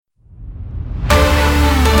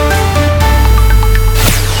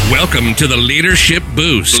Welcome to the Leadership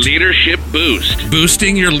Boost. Leadership Boost.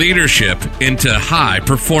 Boosting your leadership into high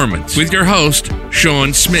performance with your host,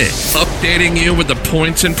 Sean Smith. Updating you with the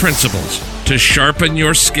points and principles to sharpen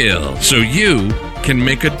your skills so you can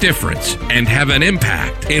make a difference and have an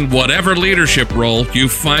impact in whatever leadership role you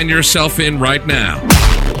find yourself in right now.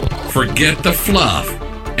 Forget the fluff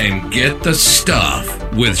and get the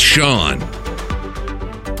stuff with Sean.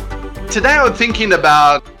 Today I'm thinking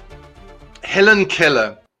about Helen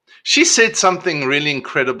Keller. She said something really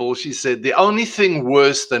incredible. She said, the only thing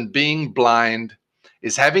worse than being blind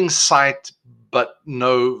is having sight but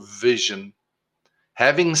no vision.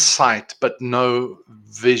 Having sight but no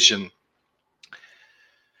vision.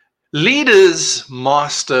 Leaders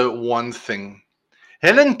master one thing.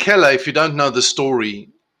 Helen Keller, if you don't know the story,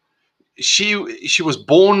 she was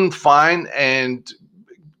born fine and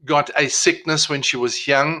got a sickness when she was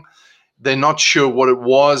young. They're not sure what it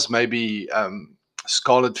was, maybe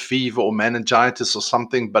scarlet fever or meningitis or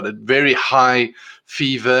something, but a very high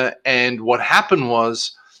fever. And what happened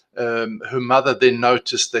was her mother then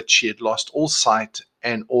noticed that she had lost all sight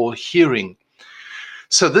and all hearing.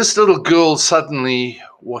 So this little girl suddenly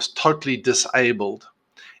was totally disabled.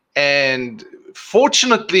 And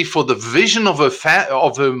fortunately for the vision of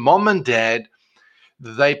her mom and dad,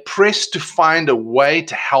 they pressed to find a way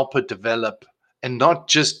to help her develop. And not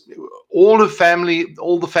just all the family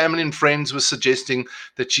and friends were suggesting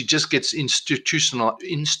that she just gets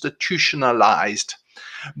institutionalized.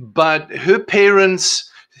 But her parents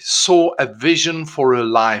saw a vision for her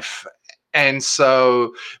life. And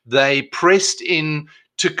so they pressed in,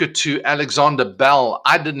 took her to Alexander Bell.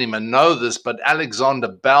 I didn't even know this, but Alexander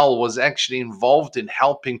Bell was actually involved in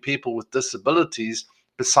helping people with disabilities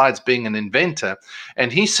besides being an inventor.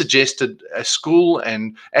 And he suggested a school,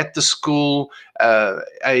 and at the school,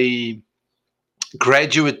 a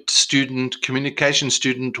graduate student, communication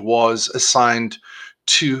student was assigned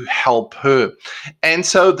to help her. And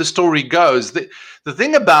so the story goes. The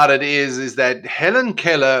thing about it is that Helen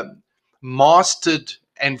Keller mastered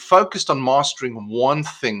and focused on mastering one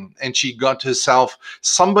thing. And she got herself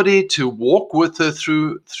somebody to walk with her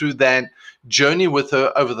through that journey with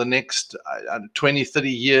her over the next 20, 30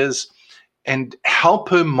 years and help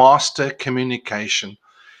her master communication.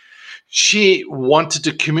 She wanted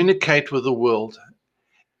to communicate with the world.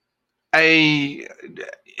 A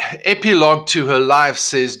epilogue to her life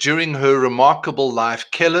says, during her remarkable life,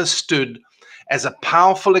 Keller stood as a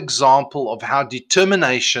powerful example of how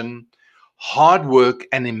determination, hard work,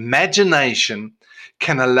 and imagination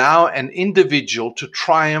can allow an individual to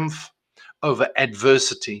triumph over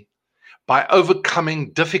adversity. By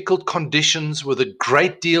overcoming difficult conditions with a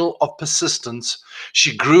great deal of persistence,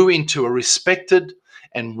 she grew into a respected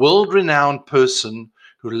and world-renowned person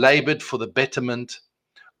who labored for the betterment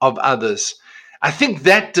of others. I think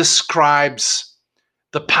that describes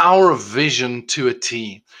the power of vision to a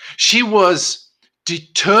T. She was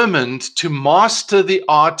determined to master the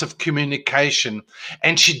art of communication,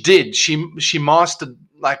 and she did. She mastered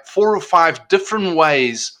like 4 or 5 different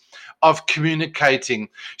ways of communicating.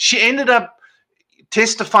 She ended up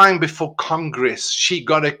testifying before Congress. She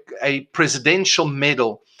got a presidential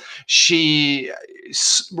medal. She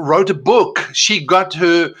wrote a book. She got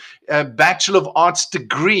her Bachelor of Arts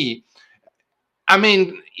degree. I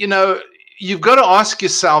mean, you've got to ask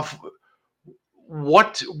yourself,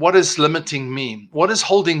 what is limiting me? What is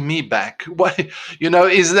holding me back? What,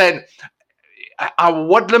 is that,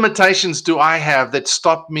 what limitations do I have that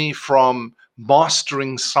stop me from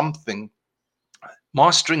mastering something,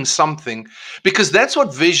 because that's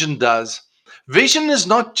what vision does. Vision is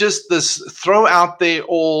not just this throw out there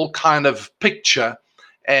all kind of picture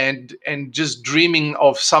and just dreaming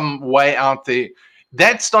of some way out there.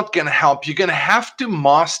 That's not going to help. You're going to have to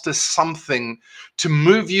master something to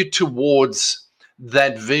move you towards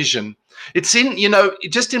that vision. It's in,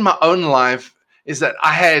 just in my own life is that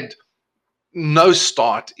I had no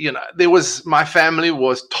start. My family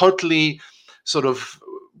was totally sort of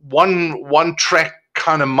one track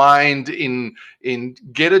kind of mind in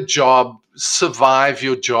get a job, survive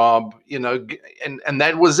your job, and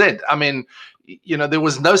that was it. I mean, there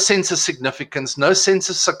was no sense of significance, no sense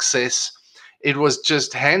of success. It was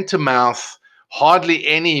just hand to mouth, hardly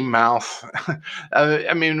any mouth.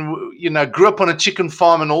 I mean, grew up on a chicken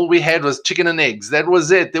farm and all we had was chicken and eggs. That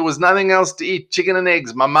was it. There was nothing else to eat, chicken and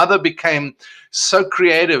eggs. My mother became so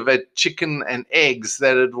creative at chicken and eggs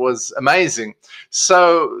that it was amazing.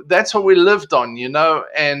 So that's what we lived on,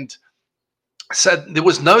 and so there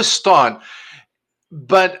was no start.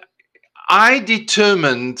 But I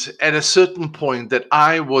determined at a certain point that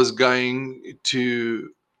I was going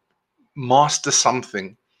to master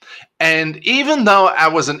something. And even though I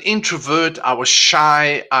was an introvert, I was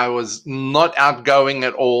shy, I was not outgoing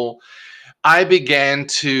at all, I began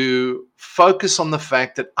to focus on the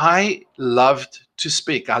fact that I loved to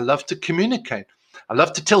speak. I loved to communicate. I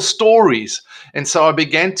love to tell stories. And so I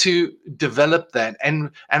began to develop that. And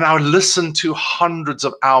I listened to hundreds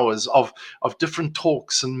of hours of different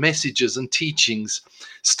talks and messages and teachings,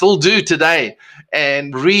 still do today.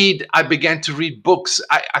 And I began to read books.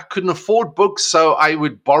 I couldn't afford books, so I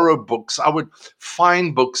would borrow books. I would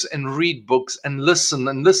find books and read books and listen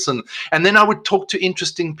and listen. And then I would talk to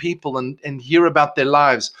interesting people and hear about their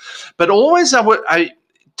lives. But always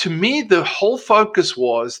to me, the whole focus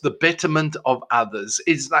was the betterment of others.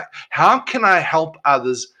 It's like, how can I help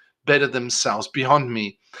others better themselves beyond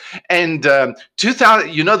me? And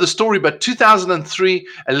 2000, you know the story, but 2003,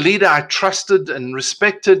 a leader I trusted and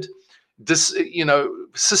respected,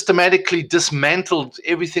 systematically dismantled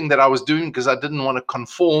everything that I was doing because I didn't want to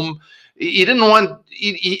conform. He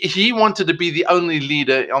wanted to be the only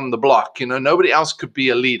leader on the block. Nobody else could be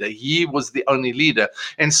a leader. He was the only leader.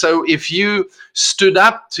 And so if you stood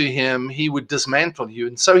up to him, he would dismantle you.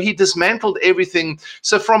 And so he dismantled everything.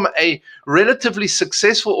 So from a relatively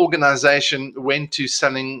successful organization, went to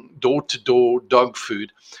selling door-to-door dog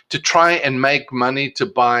food to try and make money to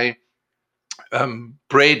buy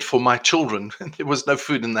bread for my children. There was no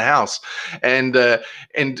food in the house, and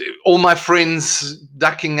all my friends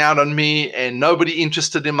ducking out on me, and nobody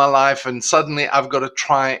interested in my life. And suddenly, I've got to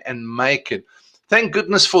try and make it. Thank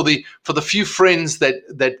goodness for the few friends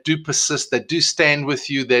that do persist, that do stand with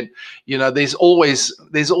you. That there's always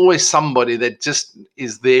somebody that just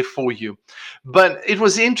is there for you. But it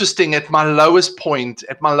was interesting at my lowest point.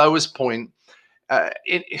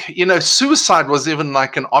 Suicide was even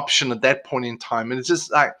like an option at that point in time. And it's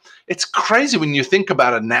just like, it's crazy when you think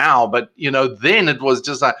about it now. But, then it was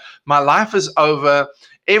just like, my life is over.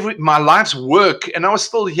 My life's work, and I was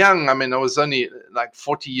still young. I mean, I was only like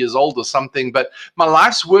 40 years old or something, but my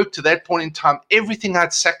life's work to that point in time, everything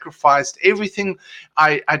I'd sacrificed, everything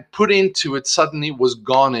I'd put into it suddenly was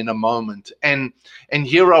gone in a moment. And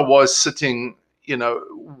here I was sitting,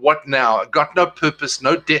 what now? I got no purpose,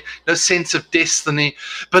 no sense of destiny.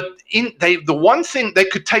 But the one thing, they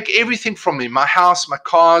could take everything from me: my house, my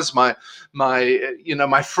cars, my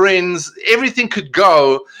friends, everything could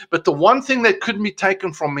go. But the one thing that couldn't be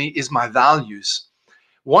taken from me is my values.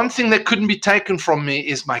 One thing that couldn't be taken from me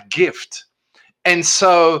is my gift. And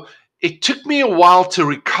so it took me a while to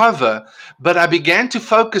recover, but I began to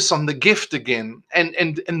focus on the gift again.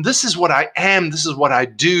 And this is what I am. This is what I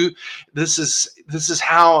do. This is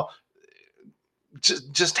how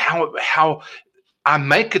I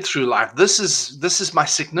make it through life. This is my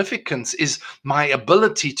significance, is my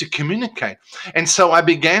ability to communicate. And so I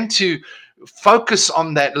began to focus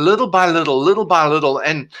on that little by little.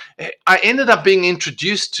 And I ended up being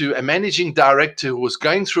introduced to a managing director who was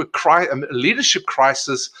going through a leadership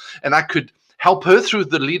crisis, and I could help her through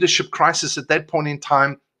the leadership crisis at that point in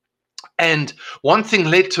time. And one thing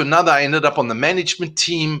led to another. I ended up on the management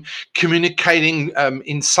team, communicating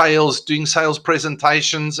in sales, doing sales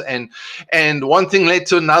presentations, and one thing led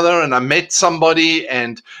to another. And I met somebody,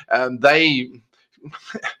 and they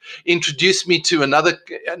introduced me to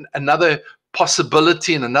another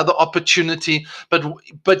possibility and another opportunity. But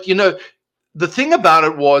the thing about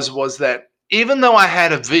it was that even though I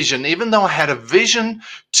had a vision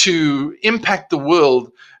to impact the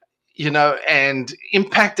world, and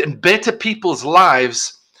impact and better people's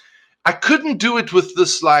lives, I couldn't do it with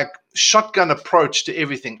this like shotgun approach to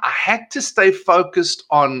everything. I had to stay focused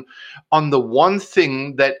on the one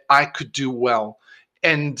thing that I could do well.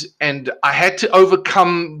 And I had to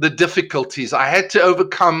overcome the difficulties. I had to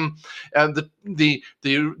overcome the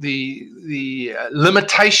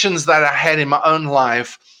limitations that I had in my own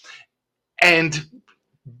life, and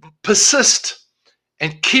persist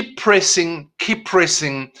and keep pressing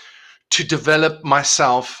to develop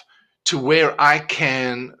myself to where I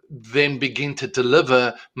can then begin to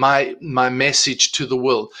deliver my message to the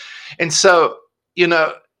world. And so,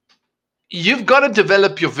 you've got to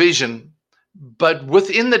develop your vision. But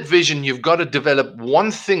within that vision, you've got to develop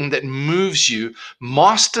one thing that moves you,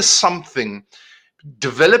 master something,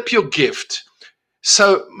 develop your gift.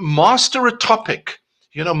 So master a topic,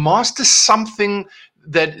 master something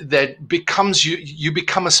that becomes you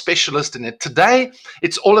become a specialist in it. Today,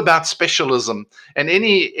 it's all about specialism. And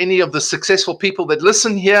any of the successful people that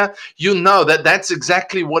listen here, that that's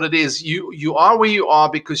exactly what it is. You are where you are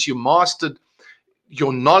because you mastered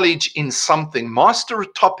your knowledge in something. Master a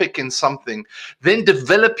topic in something, then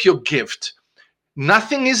develop your gift.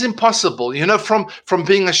 Nothing is impossible. From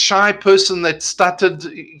being a shy person that stuttered,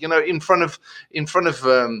 in front of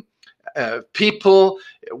people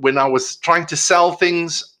when I was trying to sell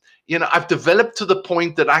things. I've developed to the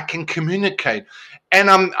point that I can communicate, and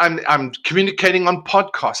I'm communicating on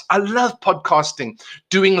podcasts. I love podcasting,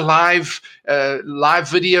 doing live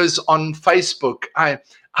videos on Facebook.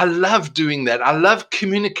 I love doing that. I love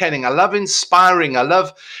communicating. I love inspiring. I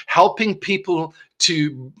love helping people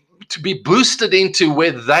to be boosted into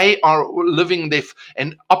where they are living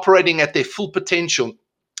and operating at their full potential,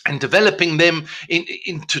 and developing them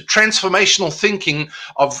into transformational thinking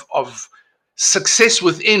of success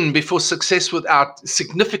within before success without,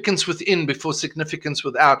 significance within before significance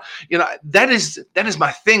without. That is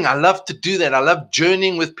my thing. I love to do that. I love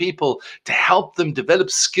journeying with people to help them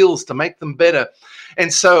develop skills to make them better.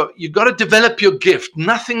 And so you've got to develop your gift.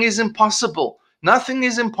 Nothing is impossible. Nothing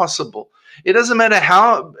is impossible. It doesn't matter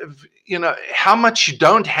how much you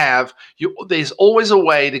don't have. There's always a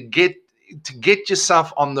way to get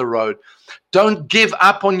yourself on the road. Don't give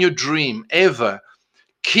up on your dream ever.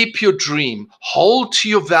 Keep your dream. Hold to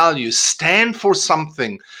your values. Stand for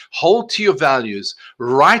something. Hold to your values.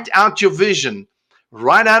 Write out your vision.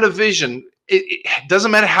 Write out a vision. It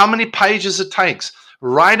doesn't matter how many pages it takes.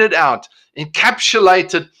 Write it out.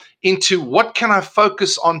 Encapsulate it into, what can I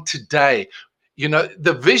focus on today?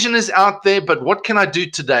 The vision is out there, but what can I do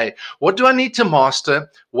today? What do I need to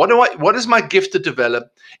master? What is my gift to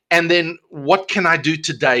develop? And then what can I do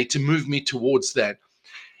today to move me towards that?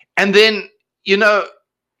 And then,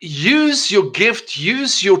 use your gift,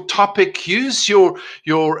 use your topic, use your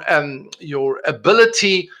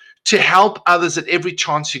ability to help others at every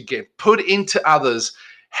chance you get. Put into others,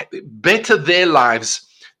 better their lives.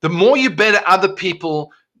 The more you better other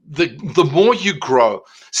people, the more you grow.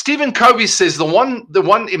 Stephen Covey says the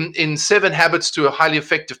one in 7 Habits to Highly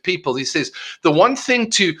Effective People, he says the one thing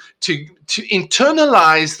to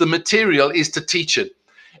internalize the material is to teach it.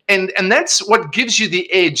 And that's what gives you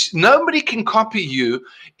the edge. Nobody can copy you.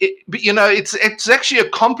 It's actually a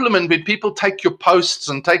compliment when people take your posts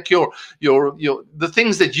and take your the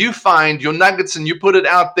things that you find, your nuggets, and you put it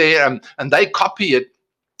out there, and they copy it.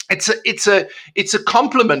 It's a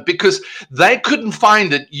compliment, because they couldn't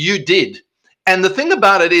find it, you did. And the thing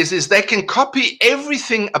about it is they can copy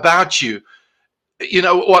everything about you.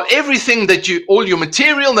 Or everything all your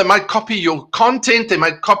material. They might copy your content. They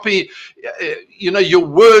might copy, your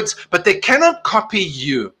words, but they cannot copy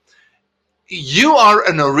you. You are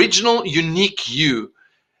an original, unique you.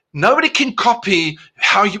 Nobody can copy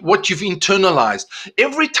what you've internalized.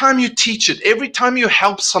 Every time you teach it, every time you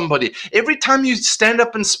help somebody, every time you stand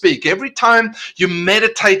up and speak, every time you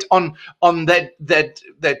meditate on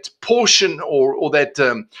that portion or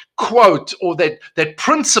that quote or that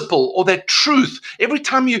principle or that truth, every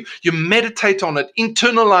time you meditate on it,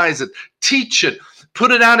 internalize it, teach it,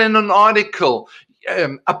 put it out in an article,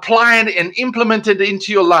 apply it and implement it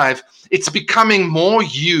into your life, it's becoming more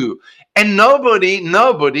you. And nobody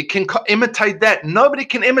can imitate that. Nobody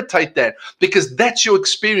can imitate that, because that's your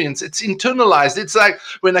experience. It's internalized. It's like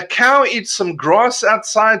when a cow eats some grass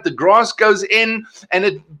outside, the grass goes in and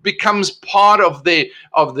it becomes part of their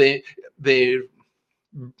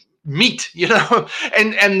meat,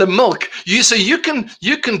 and the milk. So you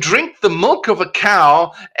can drink the milk of a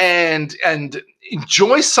cow and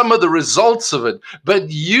enjoy some of the results of it, but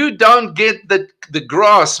you don't get the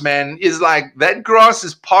grass, man. Is like that grass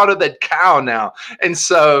is part of that cow now, and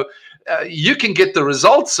so you can get the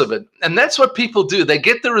results of it. And that's what people do. They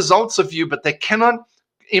get the results of you, but they cannot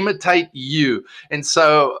imitate you. And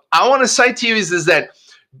so I want to say to you is that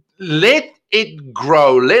let it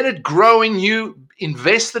grow in you.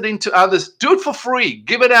 Invest it into others. Do it for free.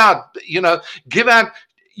 Give it out. Give out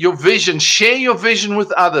your vision. Share your vision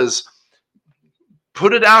with others.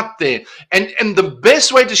 Put it out there. And the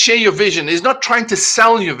best way to share your vision is not trying to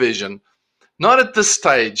sell your vision. Not at this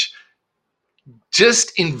stage.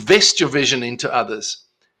 Just invest your vision into others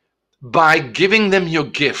by giving them your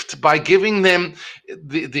gift, by giving them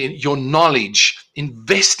your knowledge.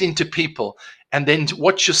 Invest into people and then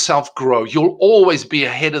watch yourself grow. You'll always be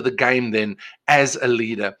ahead of the game then as a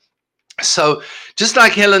leader. So just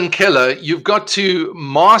like Helen Keller, you've got to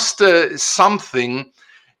master something.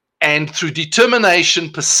 And through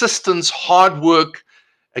determination, persistence, hard work,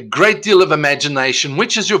 a great deal of imagination,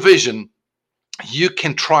 which is your vision, you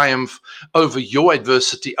can triumph over your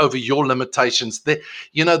adversity, over your limitations. The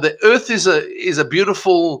earth is a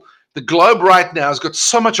beautiful, the globe right now has got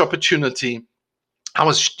so much opportunity. I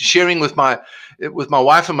was sharing with my with my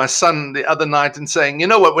wife and my son the other night and saying, you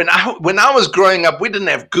know what, when I was growing up, we didn't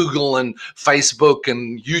have Google and Facebook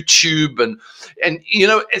and YouTube and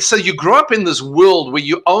so you grow up in this world where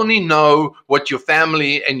you only know what your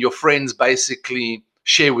family and your friends basically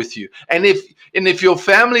share with you. And if your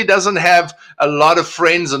family doesn't have a lot of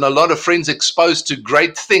friends and a lot of friends exposed to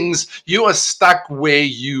great things, you are stuck where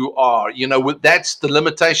you are. That's the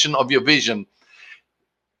limitation of your vision.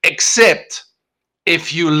 Except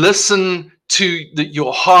if you listen to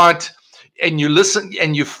your heart and you listen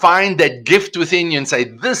and you find that gift within you and say,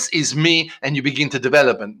 this is me, and you begin to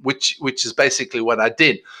develop it, which is basically what I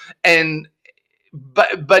did.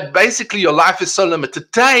 But basically your life is so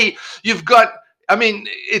limited. Today,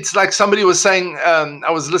 it's like somebody was saying, I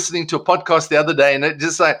was listening to a podcast the other day, and it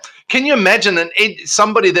just like, can you imagine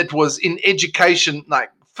somebody that was in education like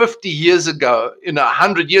 50 years ago,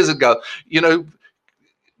 100 years ago,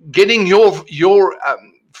 getting your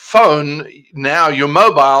phone now, your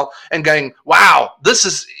mobile, and going, wow,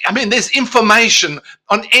 there's information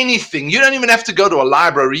on anything. You don't even have to go to a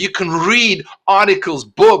library. You can read articles,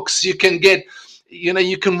 books. You can get,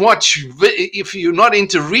 you can watch. If you're not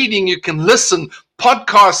into reading, you can listen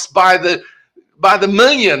podcasts by the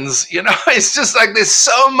millions. It's just like there's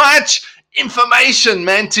so much information,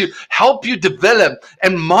 man, to help you develop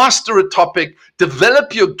and master a topic,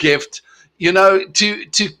 develop your gift,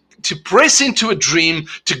 to press into a dream,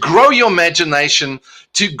 to grow your imagination,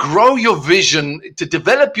 to grow your vision, to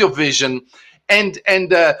develop your vision. And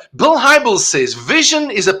Bill Hybels says, vision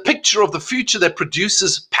is a picture of the future that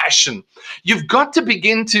produces passion. You've got to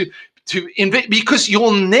begin to invest, because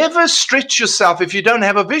you'll never stretch yourself if you don't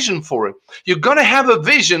have a vision for it. You've got to have a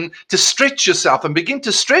vision to stretch yourself and begin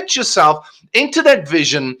to stretch yourself into that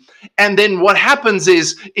vision. And then what happens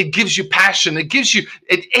is it gives you passion.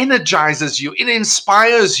 It energizes you. It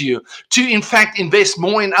inspires you to, in fact, invest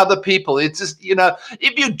more in other people. It's just,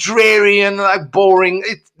 if you're dreary and like boring,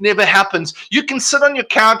 it never happens. You can sit on your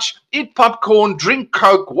couch, eat popcorn, drink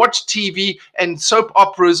Coke, watch TV and soap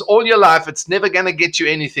operas all your life. It's never going to get you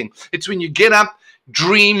anything. It's when you get up,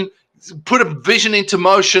 dream, put a vision into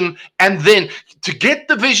motion, and then to get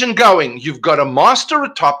the vision going, you've got to master a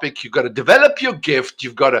topic, you've got to develop your gift,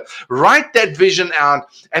 you've got to write that vision out,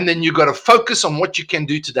 and then you've got to focus on what you can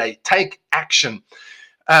do today. Take action.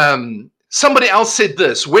 Somebody else said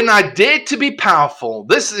this, when I dared to be powerful,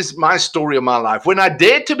 this is my story of my life, when I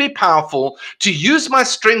dared to be powerful, to use my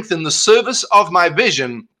strength in the service of my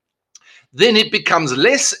vision, then it becomes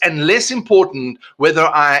less and less important whether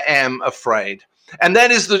I am afraid. And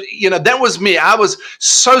that is that was me. I was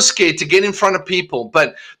so scared to get in front of people.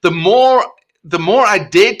 But the more I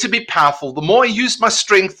dared to be powerful, the more I used my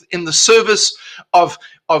strength in the service of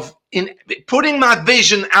in putting my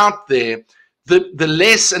vision out there, the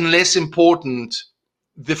less and less important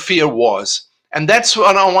the fear was. And that's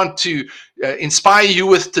what I want to inspire you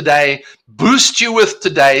with today, boost you with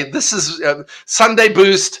today. This is Sunday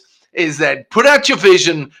Boost. Is that put out your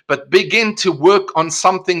vision, but begin to work on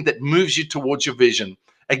something that moves you towards your vision.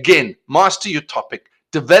 Again, master your topic,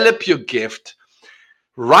 develop your gift,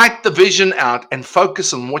 write the vision out, and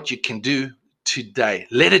focus on what you can do today.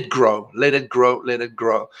 Let it grow, let it grow, let it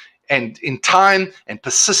grow. And in time and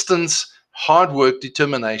persistence, hard work,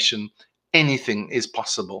 determination, anything is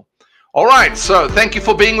possible. All right, so thank you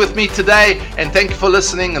for being with me today, and thank you for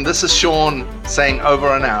listening. And this is Sean saying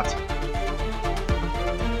over and out.